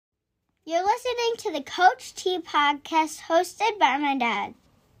You're listening to the Coach T podcast hosted by my dad.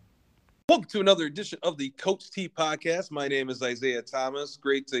 Welcome to another edition of the Coach T podcast. My name is Isaiah Thomas.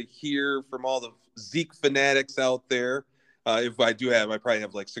 Great to hear from all the Zeke fanatics out there. If I do have, I probably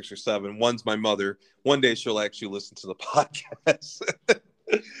have like 6 or 7. One's my mother. One day she'll actually listen to the podcast.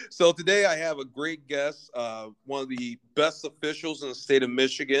 So today I have a great guest, one of the best officials in the state of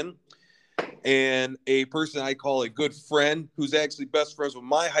Michigan, and a person I call a good friend who's actually best friends with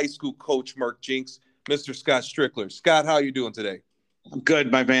my high school coach, Mark Jinks, Mr. Scott Strickler. Scott, how are you doing today? I'm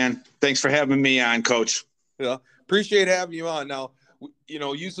good, my man. Thanks for having me on, Coach. Yeah, appreciate having you on. Now,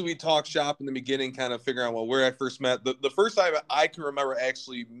 usually we talk shop in the beginning, kind of figuring out where I first met. The first time I can remember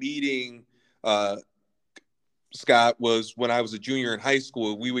actually meeting Scott was when I was a junior in high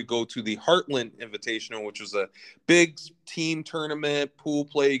school. We would go to the Heartland Invitational, which was a big team tournament, pool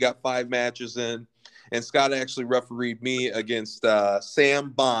play. You got 5 matches in. And Scott actually refereed me against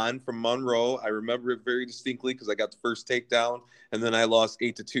Sam Bond from Monroe. I remember it very distinctly because I got the first takedown, and then I lost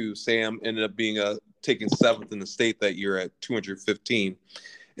 8-2. Sam ended up being taking 7th in the state that year at 215.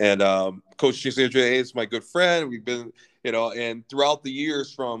 And Coach Jinks is my good friend. We've been, and throughout the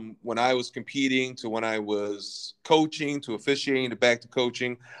years from when I was competing to when I was coaching to officiating to back to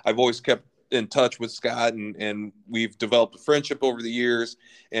coaching, I've always kept in touch with Scott, and we've developed a friendship over the years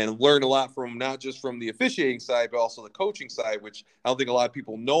and learned a lot from not just from the officiating side, but also the coaching side, which I don't think a lot of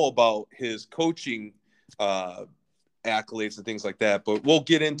people know about his coaching accolades and things like that, but we'll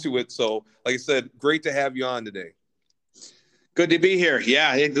get into it. So like I said, great to have you on today. Good to be here.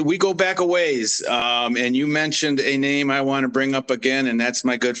 Yeah, we go back a ways. And you mentioned a name I want to bring up again, and that's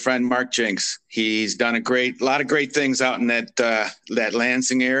my good friend, Mark Jinks. He's done a lot of great things out in that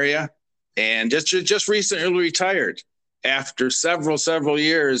Lansing area. And just recently retired after several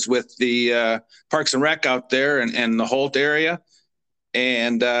years with the Parks and Rec out there and the Holt area.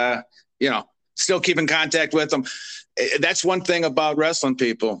 And, still keep in contact with them. That's one thing about wrestling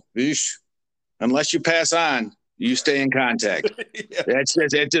people. Unless you pass on, you stay in contact. Yeah. That's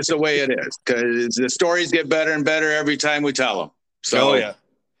just the way it is, because the stories get better and better every time we tell them. So,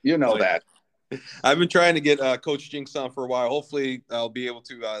 that. I've been trying to get Coach Jinks on for a while. Hopefully I'll be able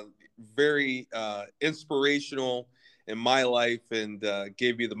to very inspirational in my life, and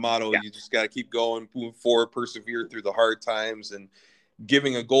gave you the motto, You just got to keep going, move forward, persevere through the hard times, and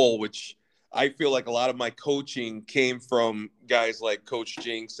giving a goal, which I feel like a lot of my coaching came from guys like Coach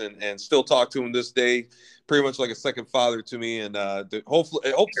Jinks, and still talk to him this day, pretty much like a second father to me. And I hope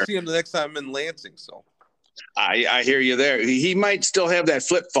to see him the next time I'm in Lansing. So I hear you there. He might still have that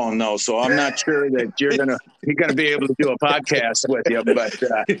flip phone though, so I'm not sure that he's gonna be able to do a podcast with you.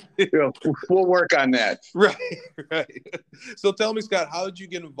 But we'll work on that. Right. So tell me, Scott, how did you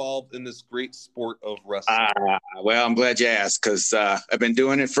get involved in this great sport of wrestling? Well, I'm glad you asked, because I've been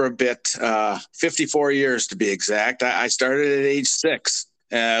doing it for a bit, 54 years to be exact. I started at age 6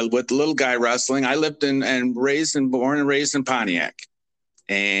 with little guy wrestling. I lived born and raised in Pontiac.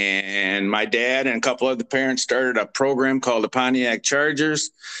 And my dad and a couple other parents started a program called the Pontiac Chargers,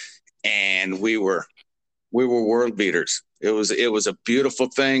 and we were world beaters. It was a beautiful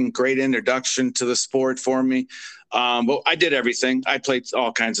thing, great introduction to the sport for me. But I did everything. I played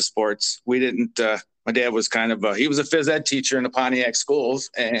all kinds of sports. We didn't. My dad was he was a phys ed teacher in the Pontiac schools,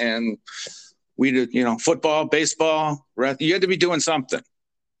 and we did football, baseball. You had to be doing something.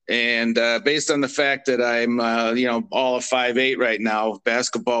 And based on the fact that I'm, all of 5'8" right now,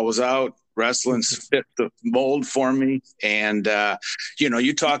 basketball was out, wrestling's fit the mold for me. And,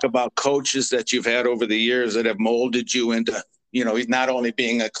 you talk about coaches that you've had over the years that have molded you into, not only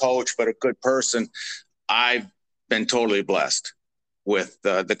being a coach, but a good person. I've been totally blessed with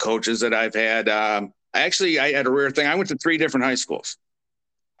the coaches that I've had. I had a rare thing. I went to 3 different high schools.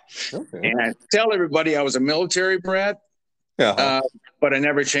 Okay. And I tell everybody I was a military brat. But I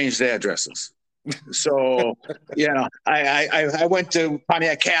never changed addresses. So, I went to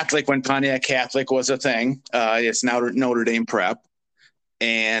Pontiac Catholic when Pontiac Catholic was a thing. It's now Notre Dame Prep.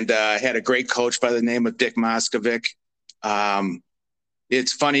 And I had a great coach by the name of Dick Moskovic.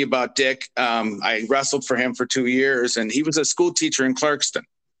 It's funny about Dick. I wrestled for him for 2 years, and he was a school teacher in Clarkston.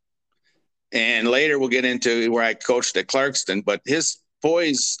 And later we'll get into where I coached at Clarkston. But his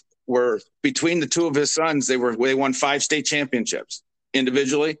boys were, between the 2 of his sons, they won 5 state championships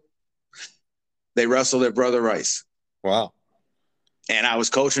individually. They wrestled at Brother Rice. Wow. And I was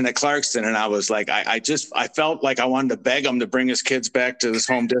coaching at Clarkston, and I was like, I felt like I wanted to beg him to bring his kids back to his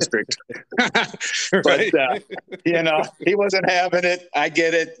home district. But, he wasn't having it. I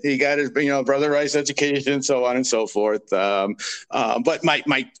get it. He got his, Brother Rice education, so on and so forth. But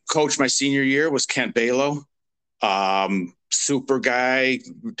my coach my senior year was Kent Balo. super guy,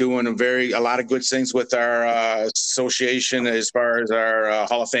 doing a lot of good things with our association as far as our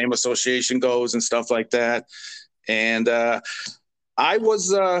Hall of Fame association goes and stuff like that. And I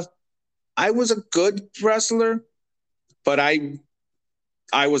was a good wrestler, but I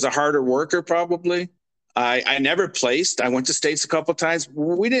was a harder worker probably. I never placed. I went to states a couple of times.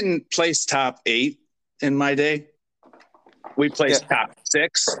 We didn't place top 8 in my day. We placed top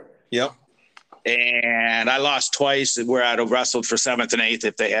 6. Yep. And I lost twice where I'd have wrestled for 7th and 8th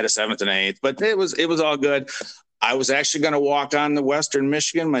if they had a 7th and 8th. But it was all good. I was actually going to walk on to Western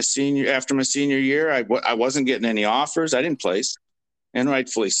Michigan after my senior year. I wasn't getting any offers. I didn't place, and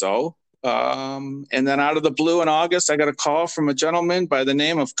rightfully so. And then out of the blue in August, I got a call from a gentleman by the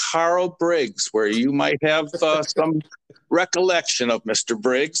name of Carl Briggs, where you might have some recollection of Mr.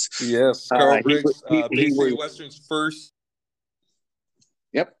 Briggs. Yes, Carl Briggs, he basically was Western's first.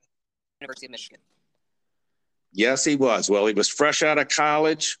 Yep. University of Michigan. Yes, he was. Well, he was fresh out of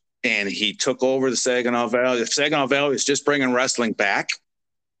college, and he took over the Saginaw Valley. The Saginaw Valley was just bringing wrestling back.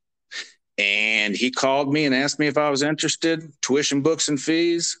 And he called me and asked me if I was interested. Tuition, books, and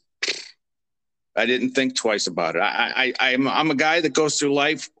fees. I didn't think twice about it. I'm a guy that goes through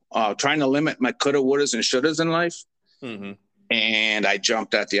life trying to limit my coulda, wouldas, and shouldas in life. Mm-hmm. And I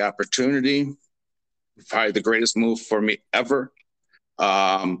jumped at the opportunity. Probably the greatest move for me ever.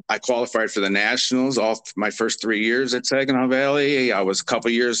 I qualified for the Nationals all my first 3 years at Saginaw Valley. I was a couple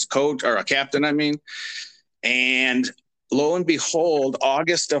years coach or a captain, and lo and behold,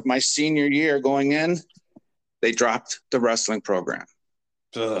 August of my senior year going in, they dropped the wrestling program.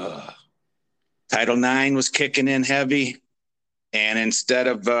 Title IX was kicking in heavy, and instead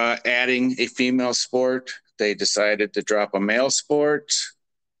of adding a female sport, they decided to drop a male sport.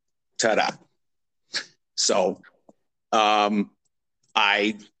 Ta-da. So,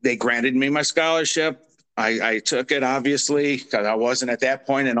 they granted me my scholarship. I took it, obviously, because I wasn't at that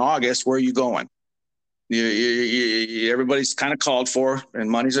point in August. Where are you going? Everybody's kind of called for, and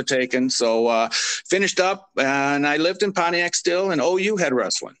monies are taken. So finished up, and I lived in Pontiac still, and OU had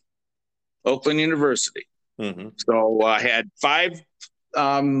wrestling, Oakland University. Mm-hmm. So I had 5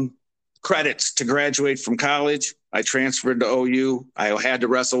 credits to graduate from college. I transferred to OU. I had to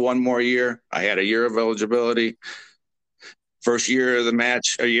wrestle one more year. I had a year of eligibility. First year of the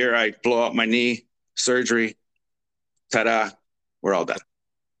match, I blow out my knee, surgery. Ta-da, we're all done.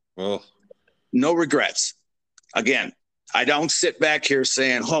 Well, no regrets. Again, I don't sit back here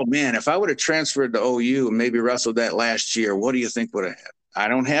saying, oh, man, if I would have transferred to OU and maybe wrestled that last year, what do you think would have happened? I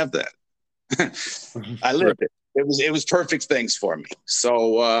don't have that. I lived it. It was perfect things for me.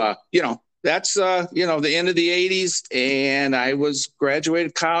 So, that's, the end of the 80s, and I was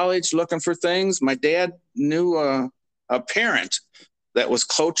graduated college looking for things. My dad knew a parent that was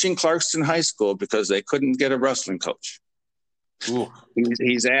coaching Clarkston High School because they couldn't get a wrestling coach.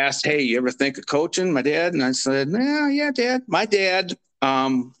 He's asked, hey, you ever think of coaching, my dad? And I said, yeah, Dad. My dad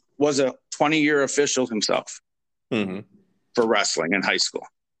was a 20-year official himself for wrestling in high school.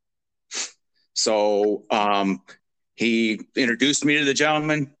 So he introduced me to the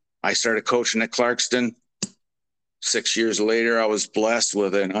gentleman. I started coaching at Clarkston. 6 years later, I was blessed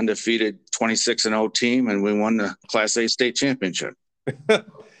with an undefeated 26-0 team, and we won the Class A state championship.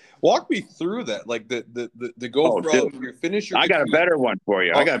 Walk me through that, like the go from you finish your. I got a better one for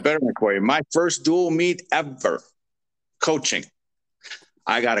you. My first dual meet ever, coaching.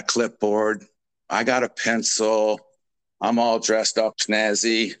 I got a clipboard. I got a pencil. I'm all dressed up,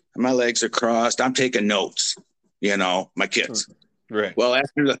 snazzy. My legs are crossed. I'm taking notes. My kids. Right. Well,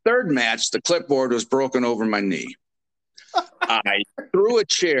 after the third match, the clipboard was broken over my knee. I threw a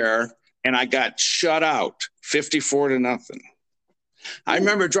chair and I got shut out 54-0. I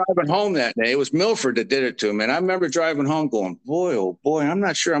remember driving home that day. It was Milford that did it to me. And I remember driving home going, boy, oh boy, I'm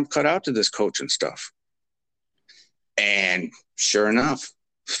not sure I'm cut out to this coaching stuff. And sure enough,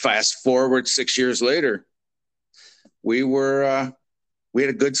 fast forward 6 years later, we had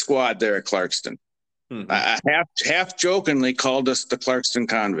a good squad there at Clarkston. Half jokingly called us the Clarkston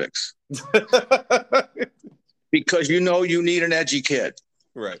Convicts. Because you need an edgy kid.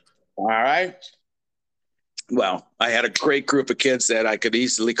 Right. All right. Well, I had a great group of kids that I could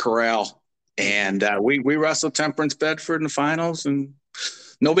easily corral. And we wrestled Temperance Bedford in the finals, and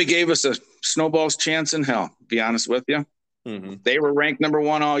nobody gave us a snowball's chance in hell, to be honest with you. They were ranked number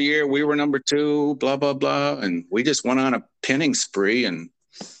 1 all year. We were number 2, blah, blah, blah. And we just went on a pinning spree and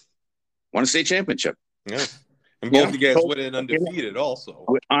won a state championship. Yeah. And both you guys went in undefeated also.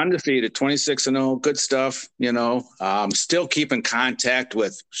 Undefeated, 26-0, good stuff, still keep in contact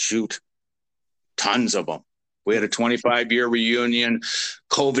with, tons of them. We had a 25-year reunion.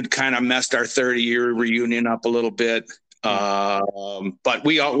 COVID kind of messed our 30-year reunion up a little bit. But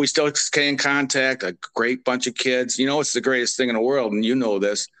we still stay in contact. A great bunch of kids. You know, it's the greatest thing in the world, and you know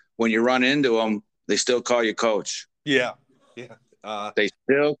this. When you run into them, they still call you coach. Yeah. They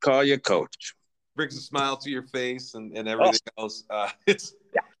still call you coach. Brings a smile to your face and everything else. I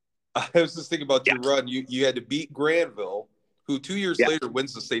was just thinking about your run. You had to beat Granville, who 2 years later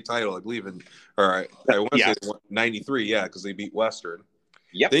wins the state title, I believe. I want to say 93, because they beat Western.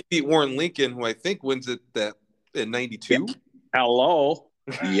 Yep. They beat Warren Lincoln, who I think wins it in 92. Yep. Hello.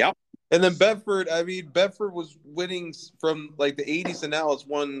 Yep. And then Bedford. I mean, Bedford was winning from like the 80s, and now it's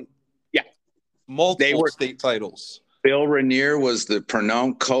won multiple state titles. Bill Rainier was the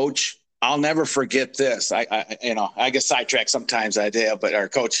Pernod coach. I'll never forget this. I get sidetracked sometimes. But our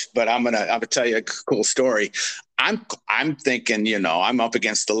coach. But I'm gonna tell you a cool story. I'm thinking, I'm up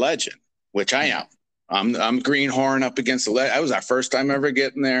against the legend, which I am. I'm Greenhorn up against the legend. That was our first time ever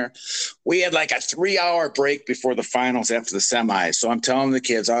getting there. We had like a 3-hour break before the finals after the semis. So I'm telling the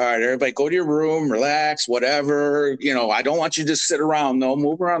kids, all right, everybody go to your room, relax, whatever. I don't want you to just sit around. No,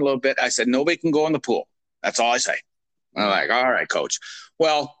 move around a little bit. I said, nobody can go in the pool. That's all I say. I'm like, all right, coach.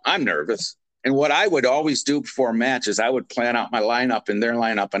 Well, I'm nervous. And what I would always do before matches, I would plan out my lineup and their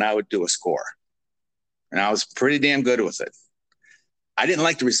lineup, and I would do a score. And I was pretty damn good with it. I didn't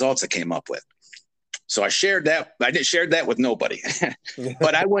like the results I came up with. So I shared that. I didn't share that with nobody.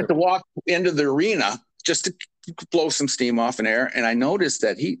 But I went to walk into the arena just to blow some steam off in air. And I noticed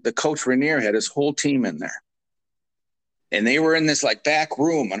that the coach Rainier had his whole team in there. And they were in this like back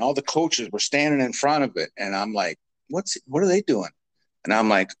room, and all the coaches were standing in front of it. And I'm like, what are they doing? And I'm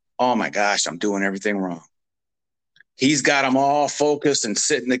like, oh my gosh, I'm doing everything wrong. He's got them all focused and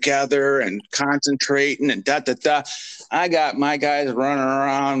sitting together and concentrating and da-da-da. I got my guys running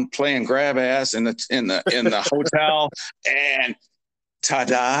around playing grab ass in the hotel, and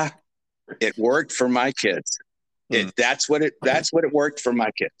ta-da, it worked for my kids. That's what it worked for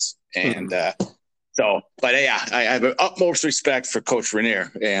my kids. And but yeah, I have utmost respect for Coach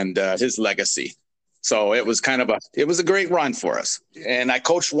Rainier and his legacy. So it was a great run for us. And I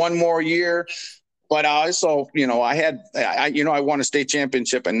coached one more year. But also, I won a state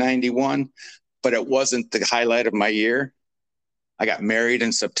championship in 91, but it wasn't the highlight of my year. I got married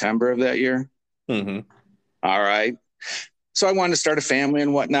in September of that year. Mm-hmm. All right. So I wanted to start a family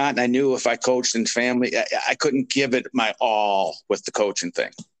and whatnot. And I knew if I coached in family, I couldn't give it my all with the coaching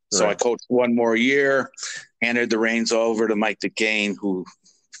thing. So I coached one more year, handed the reins over to Mike DeGane, who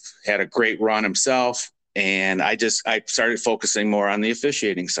had a great run himself. And I started focusing more on the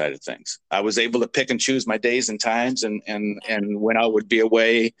officiating side of things. I was able to pick and choose my days and times and when I would be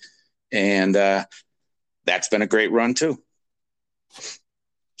away. And that's been a great run too.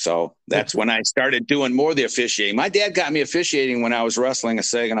 So that's when I started doing more of the officiating. My dad got me officiating when I was wrestling at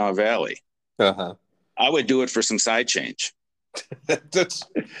Saginaw Valley. Uh-huh. I would do it for some side change. I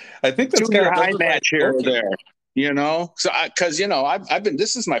think that's junior high match here or there, So because I've been.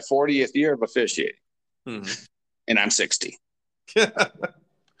 This is my 40th year of officiating. Mm-hmm. And I'm 60. You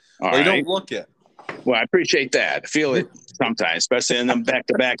don't look it. Well, I appreciate that. I feel it sometimes, especially in them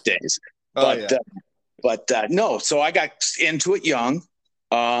back-to-back days. No, so I got into it young,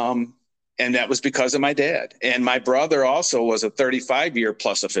 and that was because of my dad. And my brother also was a 35-year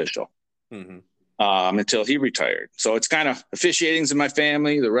plus official until he retired. So it's kind of officiating's in my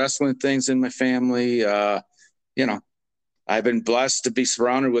family, the wrestling thing's in my family. I've been blessed to be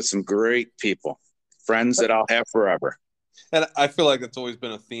surrounded with some great people. Friends that I'll have forever. And I feel like that's always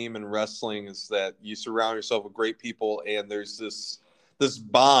been a theme in wrestling is that you surround yourself with great people, and there's this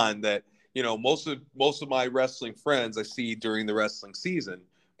bond that, most of my wrestling friends I see during the wrestling season.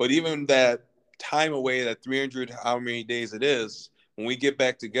 But even that time away, that 300, how many days it is, when we get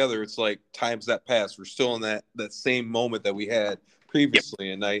back together, it's like times that pass. We're still in that same moment that we had previously.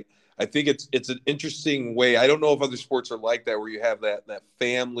 Yep. And I think it's an interesting way. I don't know if other sports are like that, where you have that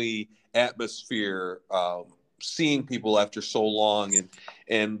family atmosphere, seeing people after so long,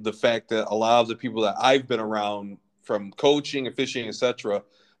 and the fact that a lot of the people that I've been around from coaching, officiating, etc.,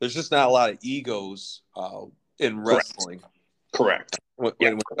 there's just not a lot of egos in wrestling. Correct. When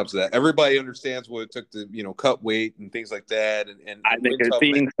it comes to that, everybody understands what it took to cut weight and things like that. And I think it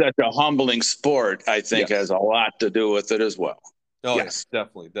being such a humbling sport, I think has a lot to do with it as well. Oh, yes,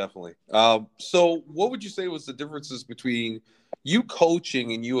 definitely. So what would you say was the differences between you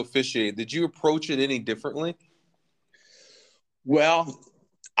coaching and you officiating? Did you approach it any differently? Well,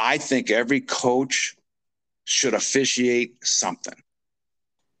 I think every coach should officiate something.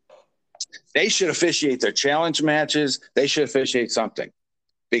 They should officiate their challenge matches. They should officiate something,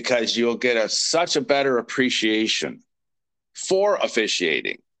 because you'll get such a better appreciation for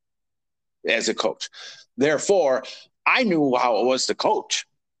officiating as a coach. Therefore, I knew how it was to coach.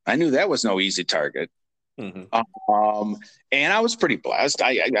 I knew that was no easy target. Mm-hmm. And I was pretty blessed.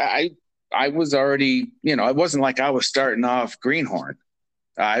 I was already, it wasn't like I was starting off greenhorn.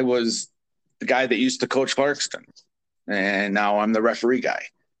 I was the guy that used to coach Clarkston, and now I'm the referee guy.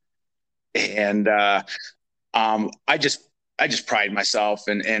 And I just pride myself.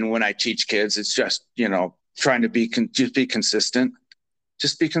 And when I teach kids, it's just, trying to be consistent.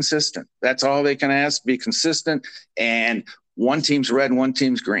 Just be consistent. That's all they can ask. Be consistent. And one team's red and one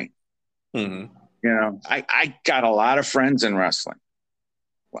team's green. Mm-hmm. I got a lot of friends in wrestling.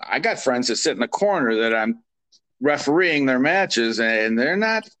 Well, I got friends that sit in the corner that I'm refereeing their matches, and they're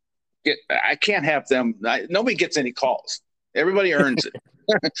not. I can't have them. Nobody gets any calls. Everybody earns it.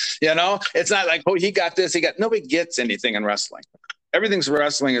 It's not like, oh, he got this. Nobody gets anything in wrestling. Everything's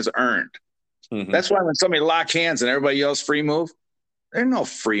wrestling is earned. Mm-hmm. That's why when somebody lock hands and everybody yells free move, there's no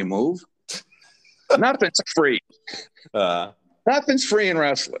free move. Nothing's free. Nothing's free in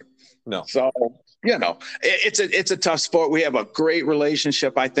wrestling. No. So, it's a tough sport. We have a great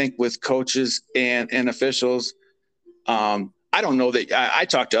relationship, I think, with coaches and officials. I don't know that I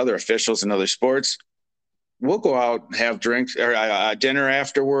talk to other officials in other sports. We'll go out and have drinks or dinner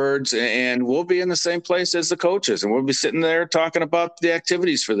afterwards, and we'll be in the same place as the coaches, and we'll be sitting there talking about the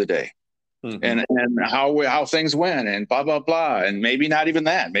activities for the day. Mm-hmm. and how things went and blah, blah, blah. And maybe not even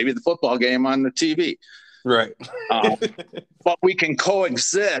that, maybe the football game on the TV. Right. But we can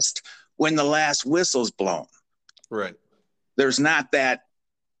coexist when the last whistle's blown. Right. There's not that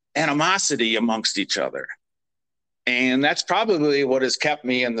animosity amongst each other. And that's probably what has kept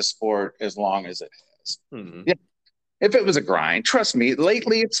me in the sport as long as it has. Mm-hmm. Yeah. If it was a grind, trust me,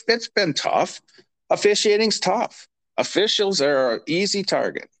 lately it's been tough. Officiating's tough. Officials are an easy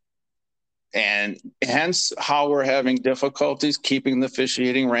target. And hence how we're having difficulties keeping the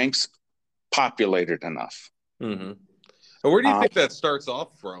officiating ranks populated enough. Mm-hmm. And where do you think that starts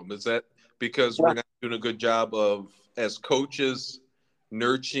off from? Is that because we're not doing a good job of, as coaches,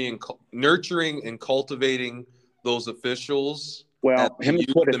 nurturing and cultivating those officials? Well, let me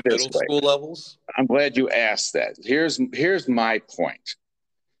put it this way. School levels? I'm glad you asked that. Here's my point.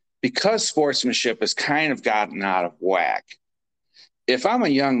 Because sportsmanship has kind of gotten out of whack, if I'm a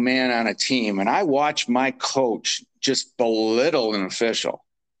young man on a team and I watch my coach just belittle an official,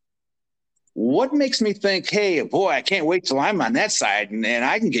 what makes me think, hey, boy, I can't wait till I'm on that side and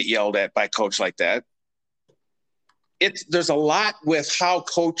I can get yelled at by a coach like that? There's a lot with how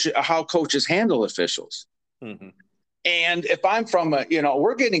coaches handle officials. Mm-hmm. And if I'm from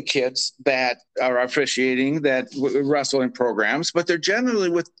we're getting kids that are officiating that wrestle in programs, but they're generally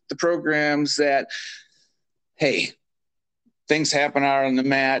with the programs that, hey, things happen out on the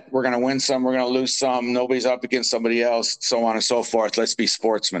mat. We're going to win some. We're going to lose some. Nobody's up against somebody else, so on and so forth. Let's be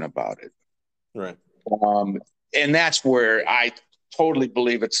sportsmen about it. Right. And that's where I totally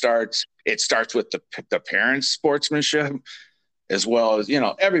believe it starts. It starts with the parents' sportsmanship as well as,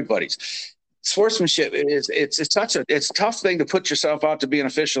 everybody's. Sportsmanship it's a tough thing to put yourself out to be an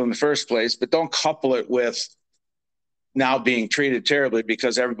official in the first place, but don't couple it with now being treated terribly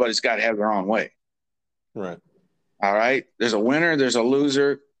because everybody's got to have their own way. Right. All right. There's a winner. There's a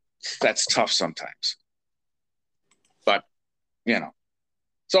loser. That's tough sometimes. But,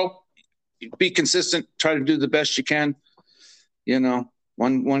 so be consistent. Try to do the best you can.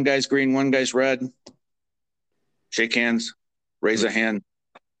 One guy's green, one guy's red. Shake hands, raise a hand.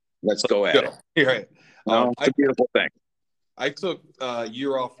 Let's go at it. You're right. It's a beautiful thing. I took a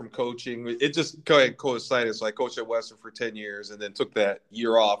year off from coaching. It just coincided. So I coached at Western for 10 years and then took that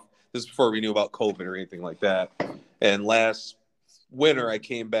year off. This is before we knew about COVID or anything like that. And last winter, I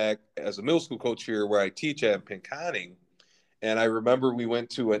came back as a middle school coach here where I teach at Pinconning. And I remember we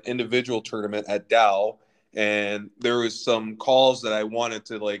went to an individual tournament at Dow, and there was some calls that I wanted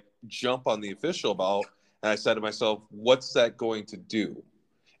to jump on the official about. And I said to myself, what's that going to do?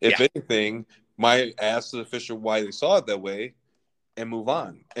 If anything, ask the official why they saw it that way and move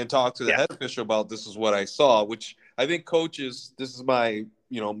on and talk to the head official about this is what I saw, which I think coaches, this is my,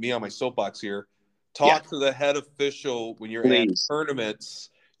 me on my soapbox here. Talk to the head official when you're at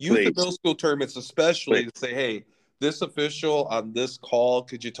tournaments, youth and middle school tournaments especially, to say, hey, this official on this call,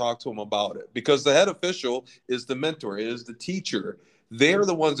 could you talk to him about it? Because the head official is the mentor, is the teacher. They're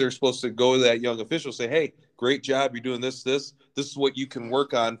the ones that are supposed to go to that young official, say, hey, great job, you're doing this. This is what you can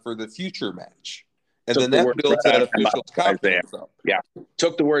work on for the future match. And then that builds that official's confidence up. Yeah,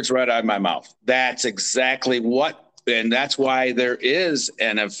 took the words right out of my mouth. That's exactly what. And that's why there is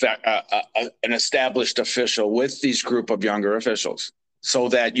an established official with these group of younger officials, so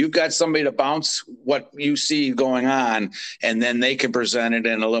that you've got somebody to bounce what you see going on, and then they can present it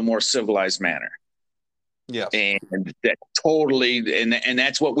in a little more civilized manner. Yes. And that totally, and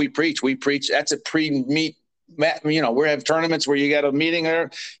that's what we preach. We preach that's a pre-meet. We have tournaments where you got a meeting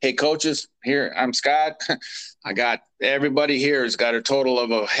there. Hey, coaches, here I'm Scott. I got everybody here has got a total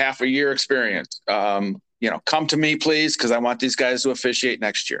of a half a year experience. Come to me, please, because I want these guys to officiate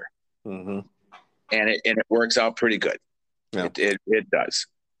next year. Mm-hmm. And it works out pretty good. Yeah. It does,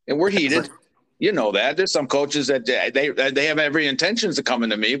 and we're heated. You know that there's some coaches that they have every intentions of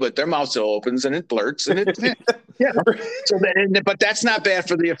coming to me, but their mouth still opens and it blurts and it yeah. So but that's not bad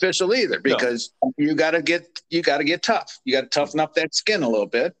for the official either, because you got to get tough. You got to toughen up that skin a little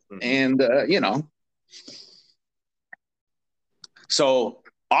bit, and So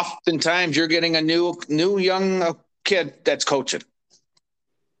oftentimes you're getting a new young kid that's coaching,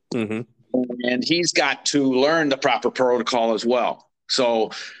 and he's got to learn the proper protocol as well. So.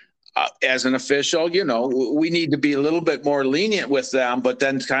 As an official, we need to be a little bit more lenient with them, but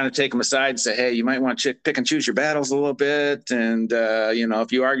then kind of take them aside and say, hey, you might want to pick and choose your battles a little bit. And,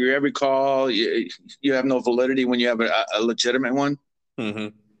 if you argue every call, you have no validity when you have a legitimate one.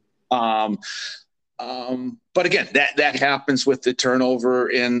 But again, that happens with the turnover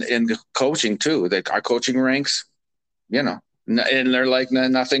in coaching too. Our coaching ranks, and they're like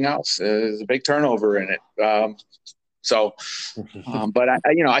nothing else. There's a big turnover in it. But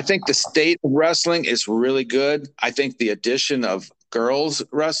I think the state of wrestling is really good. I think the addition of girls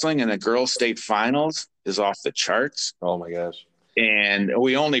wrestling and the girls state finals is off the charts. Oh my gosh. And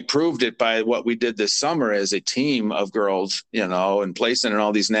we only proved it by what we did this summer as a team of girls, and placing in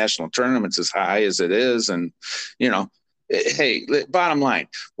all these national tournaments as high as it is. And, hey, bottom line,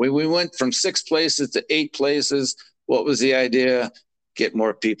 we went from 6 places to 8 places. What was the idea? Get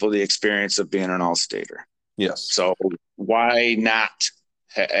more people the experience of being an all-stater. Yes. So why not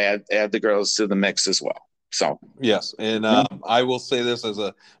add the girls to the mix as well? So yes, and I will say this as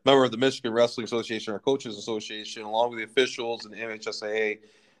a member of the Michigan Wrestling Association, our Coaches Association, along with the officials and MHSAA,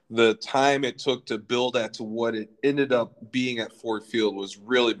 the time it took to build that to what it ended up being at Ford Field was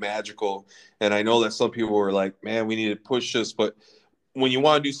really magical. And I know that some people were like, "Man, we need to push this," but when you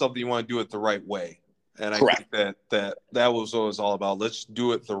want to do something, you want to do it the right way. And correct. I think that was what it was all about. Let's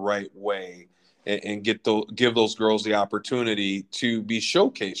do it the right way. And give those girls the opportunity to be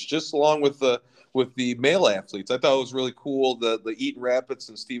showcased, just along with the male athletes. I thought it was really cool. The Eaton Rapids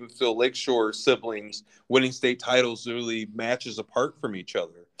and Stephen Phil Lakeshore siblings winning state titles really matches apart from each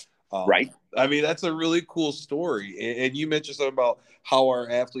other. Right. I mean, that's a really cool story. And you mentioned something about how our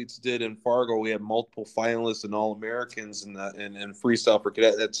athletes did in Fargo. We had multiple finalists and All-Americans in freestyle for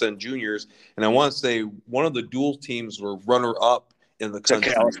cadets and juniors. And I want to say one of the dual teams were runner-up in the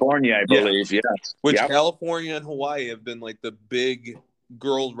country. California, I believe, yes. Which California and Hawaii have been like the big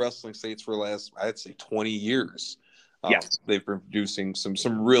girls wrestling states for the last, I'd say, 20 years. Yes. They've been producing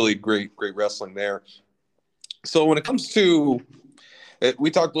some really great wrestling there. So when it comes to,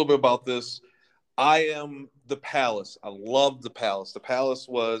 we talked a little bit about this. I am the Palace. I love the Palace. The Palace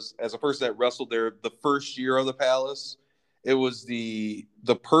was, as a person that wrestled there the first year of the Palace, it was the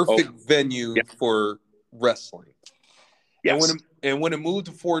perfect venue for wrestling. Yes. And when it moved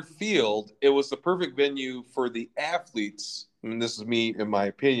to Ford Field, it was the perfect venue for the athletes. I mean, this is me, in my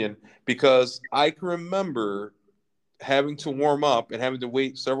opinion, because I can remember having to warm up and having to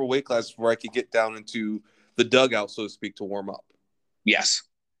wait several weight classes before I could get down into the dugout, so to speak, to warm up. Yes.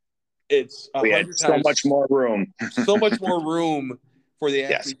 It's we had so much more room. So much more room for the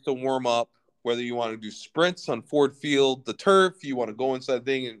athletes to warm up, whether you want to do sprints on Ford Field, the turf, you want to go inside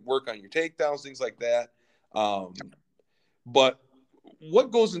the thing and work on your takedowns, things like that. But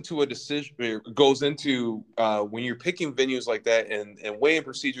what goes into a decision when you're picking venues like that and weighing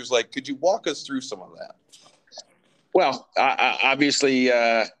procedures? Like, could you walk us through some of that? Well, obviously,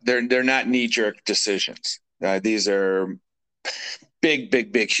 they're not knee-jerk decisions. These are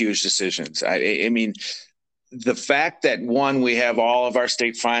big, huge decisions. I mean, the fact that we have all of our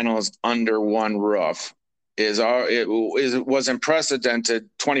state finals under one roof was unprecedented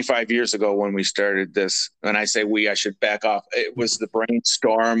 25 years ago when we started this. When I say I should back off. It was the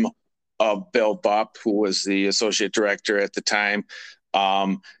brainstorm of Bill Bupp, who was the associate director at the time.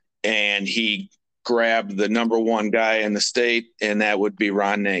 And he grabbed the number one guy in the state, and that would be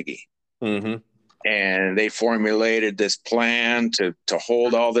Ron Nagy. Mm-hmm. And they formulated this plan to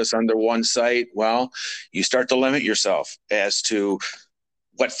hold all this under one site. Well, you start to limit yourself as to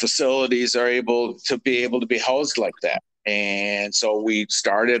what facilities are able to be housed like that. And so we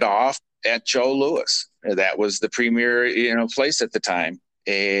started off at Joe Louis. That was the premier, place at the time.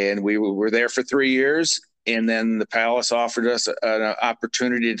 And we were there for 3 years. And then the Palace offered us an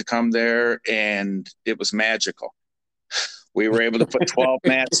opportunity to come there, and it was magical. We were able to put 12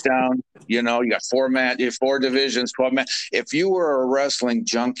 mats down. You got you have 4 divisions, 12 mats. If you were a wrestling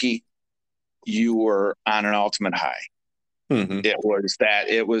junkie, you were on an ultimate high. Mm-hmm. It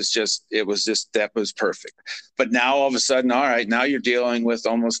was perfect. But now all of a sudden, all right, now you're dealing with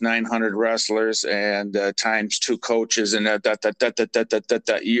almost 900 wrestlers and times 2 coaches and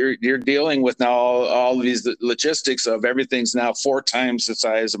you're dealing with now all these logistics of everything's now 4 times the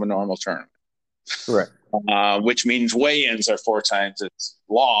size of a normal tournament. Right. Which means weigh-ins are 4 times as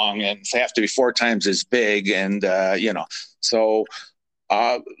long and have to be 4 times as big. And, so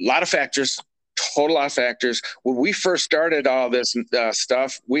a lot of factors. Total lot of factors. When we first started all this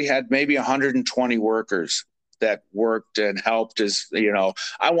stuff, we had maybe 120 workers that worked and helped as,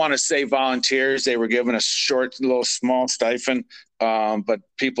 I want to say volunteers. They were given a short, little small stipend, but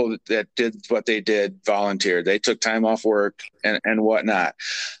people that did what they did volunteered. They took time off work and whatnot.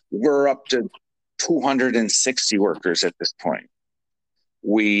 We're up to 260 workers at this point.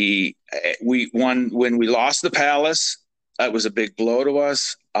 We won when we lost the Palace. It was a big blow to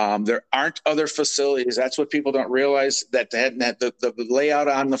us. There aren't other facilities. That's what people don't realize, that the layout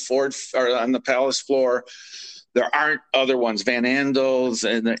on the Ford or on the Palace floor. There aren't other ones, Van Andels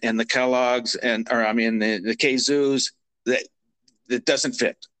and the Kellogg's the Kazoos. That doesn't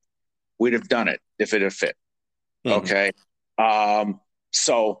fit. We'd have done it if it had fit. Mm-hmm. Okay.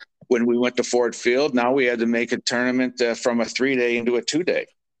 So when we went to Ford Field, now we had to make a tournament from a 3-day into a 2-day.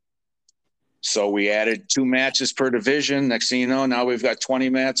 So we added 2 matches per division. Next thing you know, now we've got 20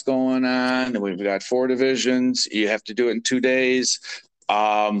 mats going on, and we've got 4 divisions. You have to do it in 2 days.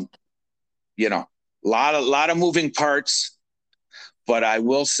 A lot of moving parts. But I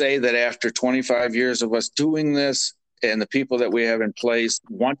will say that after 25 years of us doing this and the people that we have in place,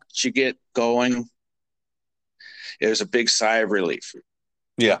 once you get going, it was a big sigh of relief.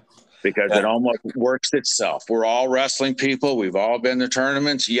 Yeah. Because it almost works itself. We're all wrestling people. We've all been to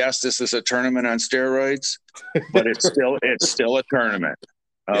tournaments. Yes, this is a tournament on steroids, but it's still a tournament.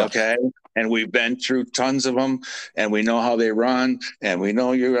 Okay. Yep. And we've been through tons of them, and we know how they run, and we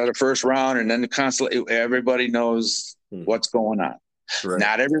know you're at a first round, and then everybody knows what's going on. Right.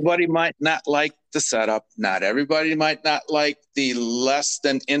 Not everybody might not like the setup. Not everybody might not like the less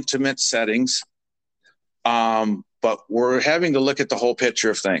than intimate settings. But we're having to look at the whole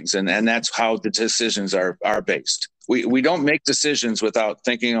picture of things, and that's how the decisions are based. We don't make decisions without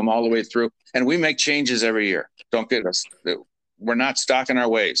thinking them all the way through, and we make changes every year. Don't get us. We're not stuck in our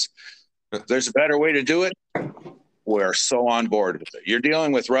ways. If there's a better way to do it, we're so on board with it. You're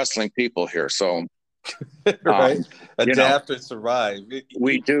dealing with wrestling people here, so right. Adapt and survive.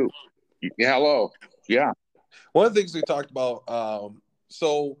 We do. Hello. Yeah. One of the things we talked about,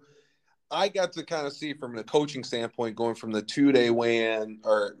 so I got to kind of see from the coaching standpoint, going from the 2-day weigh-in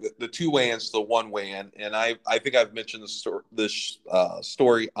or the 2 weigh-ins to the 1 weigh-in. And I think I've mentioned this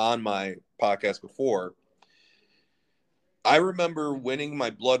story on my podcast before. I remember winning my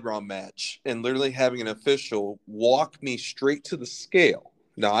blood round match and literally having an official walk me straight to the scale.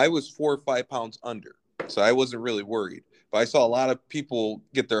 Now, I was 4 or 5 pounds under, so I wasn't really worried. But I saw a lot of people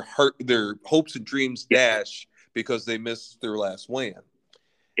get their hopes and dreams dashed because they missed their last weigh-in.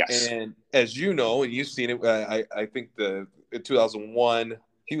 Yes. And as you know, and you've seen it, I think in 2001,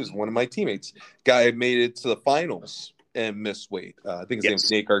 he was one of my teammates. Guy made it to the finals and missed weight. I think his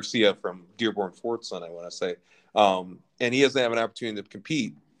name's Nate Garcia from Dearborn Fort Son, I want to say. And he doesn't have an opportunity to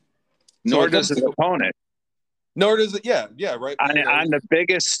compete. Nor does his opponent. Nor does it. Yeah, right. On the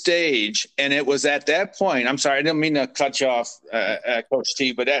biggest stage. And it was at that point, I'm sorry, I didn't mean to cut you off, Coach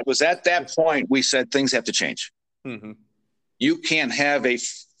T, but it was at that point we said things have to change. Mm-hmm. You can't have a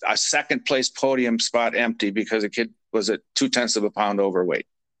second place podium spot empty because a kid was at 0.2 of a pound overweight.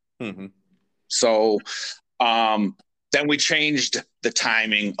 Mm-hmm. So then we changed the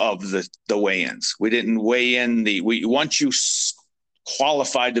timing of the weigh-ins. We didn't weigh in once you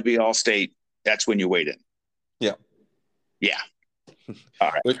qualified to be all state, that's when you weighed in. Yeah. Yeah.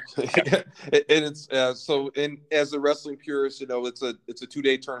 All right. And it's so as a wrestling purist, it's a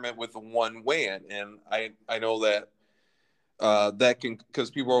 2-day tournament with a 1 weigh-in, and I know that. That can,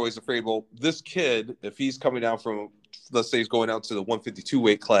 because people are always afraid, well, this kid, if he's coming down from, let's say he's going out to the 152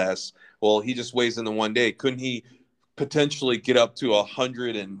 weight class, well, he just weighs in the 1 day. Couldn't he potentially get up to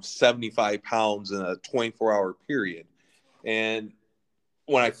 175 pounds in a 24-hour period? And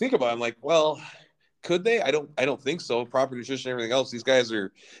when I think about it, I'm like, well, could they? I don't think so. Proper nutrition, everything else. These guys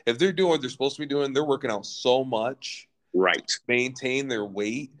if they're doing what they're supposed to be doing, they're working out so much. Right. To maintain their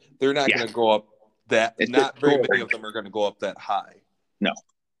weight. They're not going to go up not very many of them are going to go up that high. No.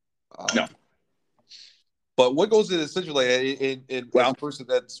 But But what goes into essentially like, in as a person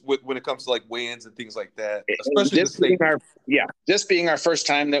that's when it comes to like weigh-ins and things like that, especially the state. This being our first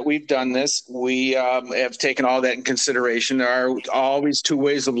time that we've done this, we have taken all that in consideration. There are always two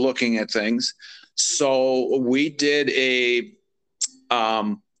ways of looking at things. So we did a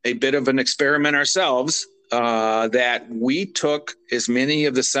bit of an experiment ourselves, that we took as many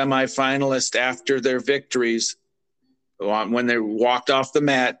of the semifinalists after their victories when they walked off the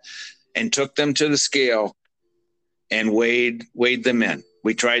mat and took them to the scale and weighed them in.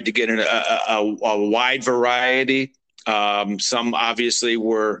 We tried to get a wide variety. Some obviously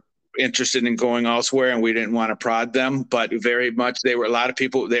were interested in going elsewhere and we didn't want to prod them, but very much a lot of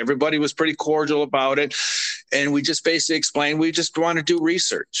people, everybody was pretty cordial about it. And we just basically explained, we just want to do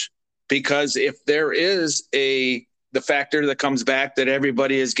research, because if there is the factor that comes back that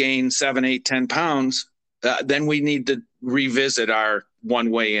everybody has gained 7, 8, 10 pounds, then we need to revisit our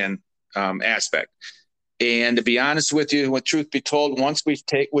one weigh in aspect. And to be honest with you, with truth be told, once we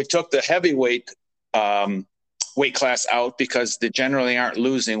took the heavyweight weight class out because they generally aren't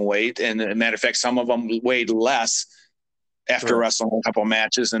losing weight. And as a matter of fact, some of them weighed less after wrestling a couple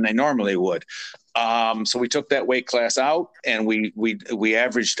matches than they normally would. So we took that weight class out and we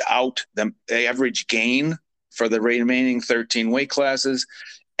averaged out the average gain for the remaining 13 weight classes.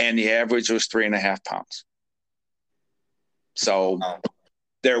 And the average was 3.5 pounds. So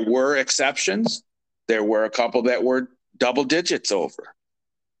there were exceptions. There were a couple that were double digits over.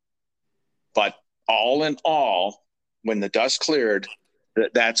 But all in all, when the dust cleared,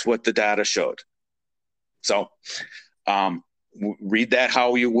 that's what the data showed. So read that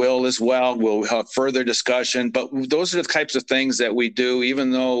how you will as well. We'll have further discussion. But those are the types of things that we do.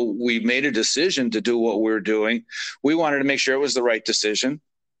 Even though we made a decision to do what we're doing, we wanted to make sure it was the right decision.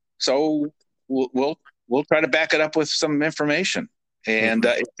 So we'll try to back it up with some information. And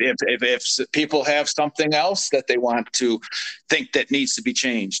if people have something else that they want to think that needs to be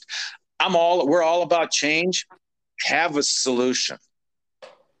changed, we're all about change. Have a solution.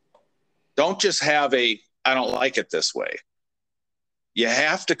 Don't just have I don't like it this way. You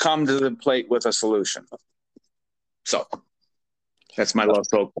have to come to the plate with a solution. So that's my little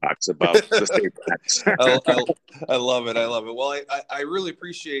soapbox about the state tax. I love it. I love it. Well, I really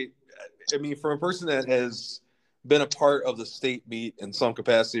appreciate, from a person that has been a part of the state meet in some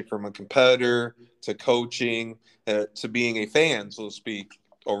capacity, from a competitor to coaching to being a fan, so to speak,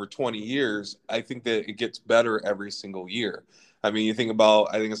 over 20 years, I think that it gets better every single year. You think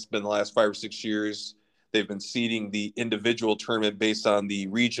about, I think it's been the last 5 or 6 years, they've been seeding the individual tournament based on the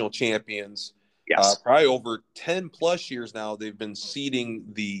regional champions. Yes. Probably over 10 plus years now, they've been seeding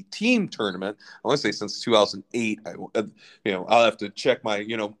the team tournament. I want to say since 2008. I'll have to check my,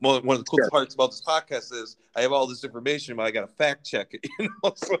 one of the cool parts about this podcast is I have all this information, but I got to fact check it.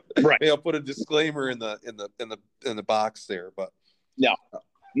 So, right. I'll put a disclaimer in the box there, but yeah.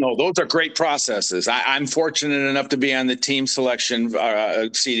 No, those are great processes. I'm fortunate enough to be on the team selection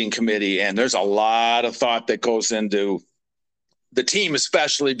seating committee, and there's a lot of thought that goes into the team,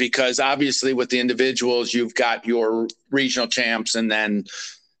 especially because obviously with the individuals, you've got your regional champs and then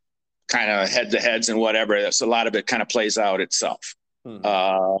kind of head-to-heads and whatever. So a lot of it kind of plays out itself.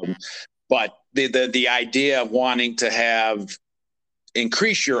 But the idea of wanting to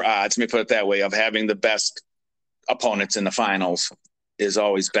increase your odds, let me put it that way, of having the best opponents in the finals has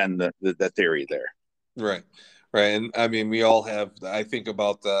always been the theory there. Right. And we all have, I think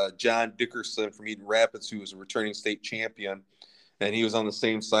about John Dickerson from Eden Rapids, who was a returning state champion, and he was on the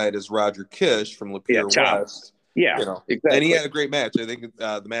same side as Roger Kish from Lapeer West. Yeah, exactly. And he had a great match. I think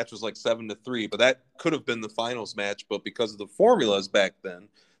the match was like 7-3, but that could have been the finals match. But because of the formulas back then,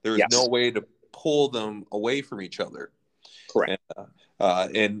 there was no way to pull them away from each other. Correct.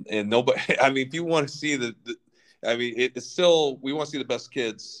 And nobody. If you want to see it's still, we want to see the best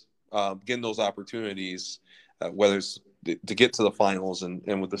kids getting those opportunities, whether it's to get to the finals,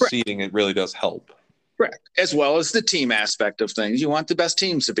 and with the seeding, it really does help. Correct. As well as the team aspect of things. You want the best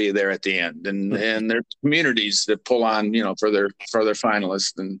teams to be there at the end, and there's communities that pull on, for their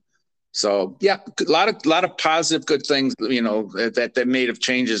finalists. And so, a lot of positive, good things, that made of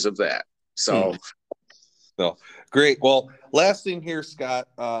changes of that. So great. Well, last thing here, Scott,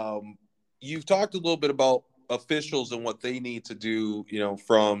 you've talked a little bit about officials and what they need to do,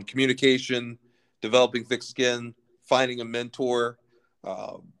 from communication, developing thick skin, finding a mentor,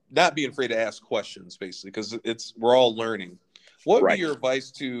 not being afraid to ask questions, basically, because we're all learning. What would be your advice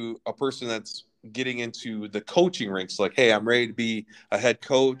to a person that's getting into the coaching ranks? Like, hey, I'm ready to be a head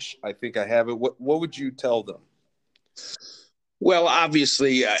coach. I think I have it. What would you tell them? Well,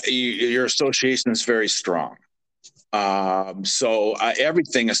 obviously, your association is very strong. So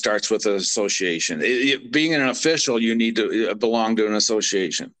everything starts with an association. Being an official, you need to belong to an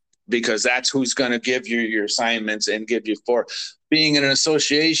association, because that's who's going to give you your assignments and give you for being in an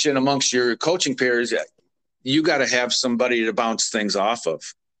association amongst your coaching peers. You got to have somebody to bounce things off of.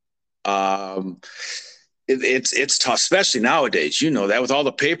 It's tough, especially nowadays. You know that, with all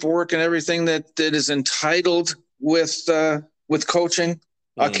the paperwork and everything that is entitled with coaching.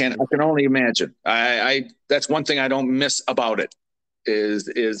 I can only imagine. I that's one thing I don't miss about it is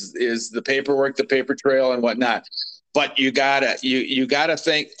the paperwork, the paper trail, and whatnot. But you gotta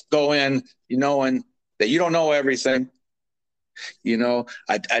go in knowing that you don't know everything.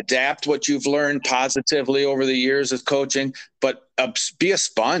 Adapt what you've learned positively over the years of coaching, but be a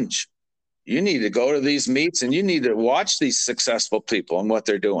sponge. You need to go to these meets and you need to watch these successful people and what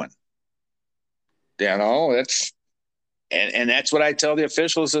they're doing. And that's what I tell the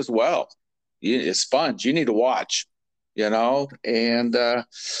officials as well. A sponge. You need to watch, but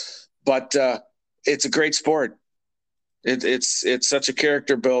it's a great sport. It's such a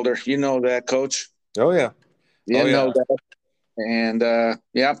character builder. You know that, Coach. Oh yeah. You know that. And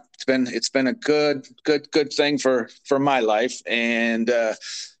it's been a good thing for my life, and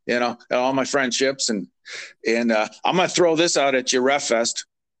all my friendships, and I'm gonna throw this out at you, Ref Fest,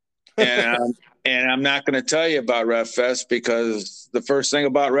 and I'm not going to tell you about Ref Fest, because the first thing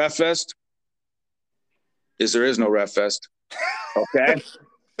about Ref Fest is there is no Ref Fest. Okay.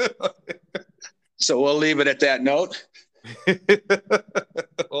 So we'll leave it at that note.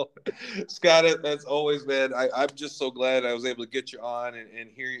 Well, Scott, as always, man, I'm just so glad I was able to get you on and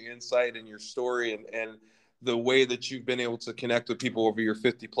hear your insight and your story and the way that you've been able to connect with people over your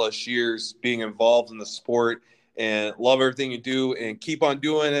 50 plus years being involved in the sport, and love everything you do and keep on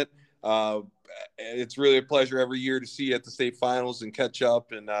doing it. It's really a pleasure every year to see you at the state finals and catch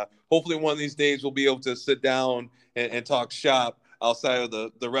up. And hopefully one of these days we'll be able to sit down and talk shop outside of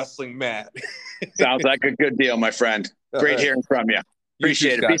the wrestling mat. Sounds like a good deal, my friend. Great hearing from you.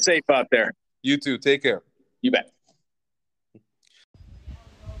 Appreciate it. Be safe out there. You too. Take care. You bet.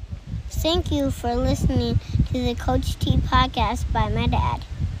 Thank you for listening to the Coach T podcast by my dad.